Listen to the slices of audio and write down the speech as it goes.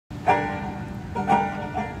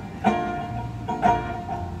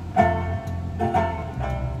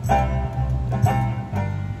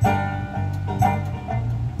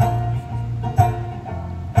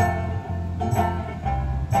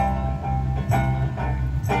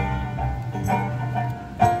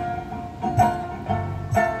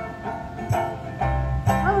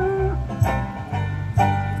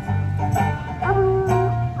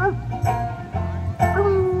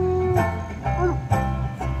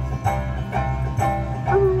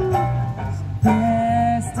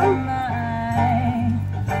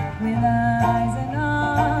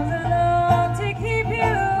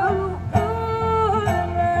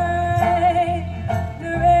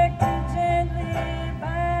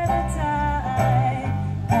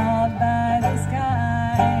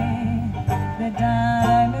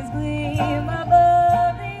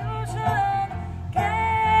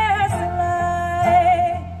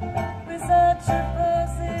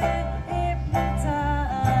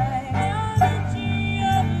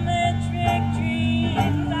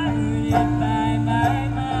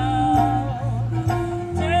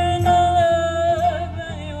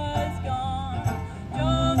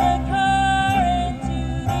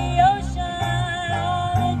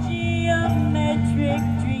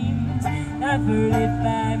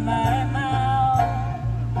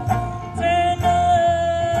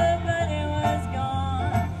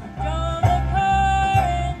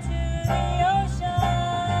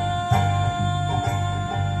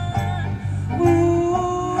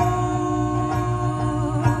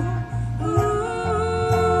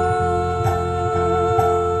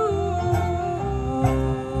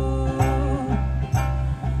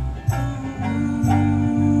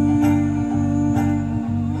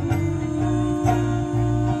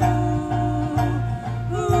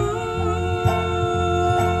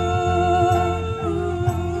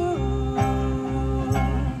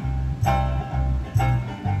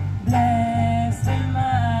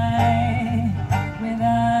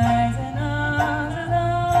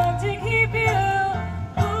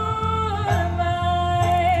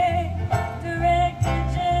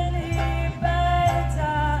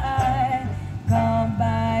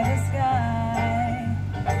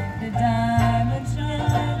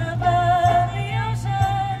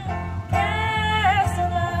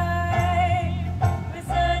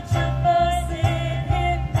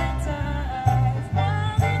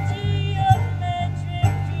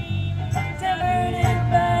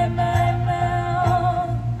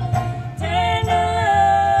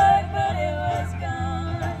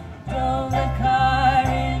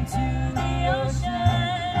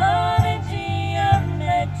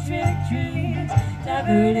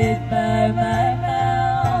heard it by my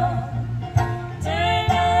mouth.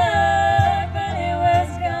 Turned up and it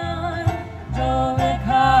was gone. Drove the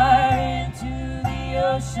car into the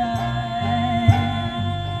ocean.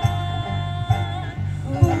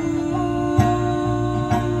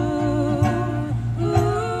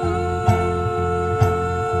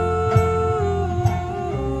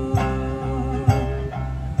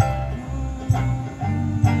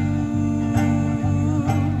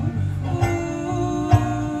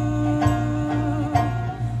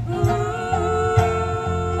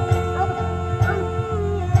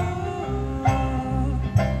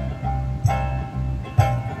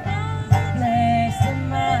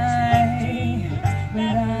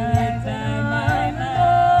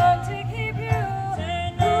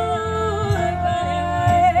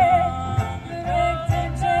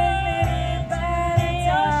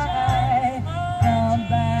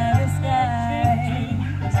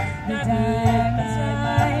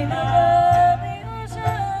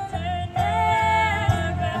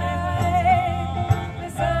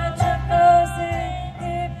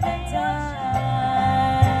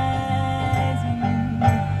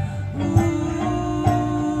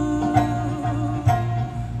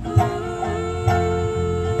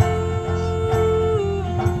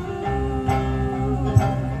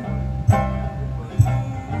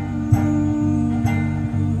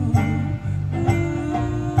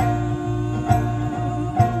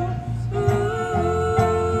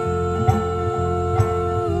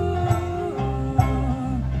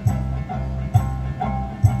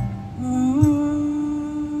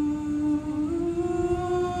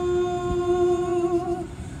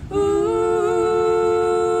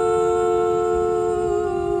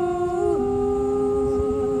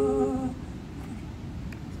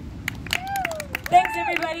 Thanks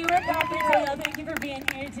everybody, we're Coppertail. Thank you for being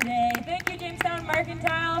here today. Thank you Jamestown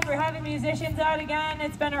Mercantile for having musicians out again.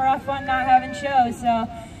 It's been a rough one not having shows, so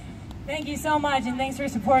thank you so much, and thanks for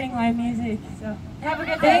supporting live music. So have a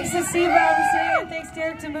good day. Thanks to Steve Robertson, and thanks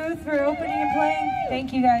Derek DeMuth for opening and playing.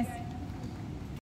 Thank you guys.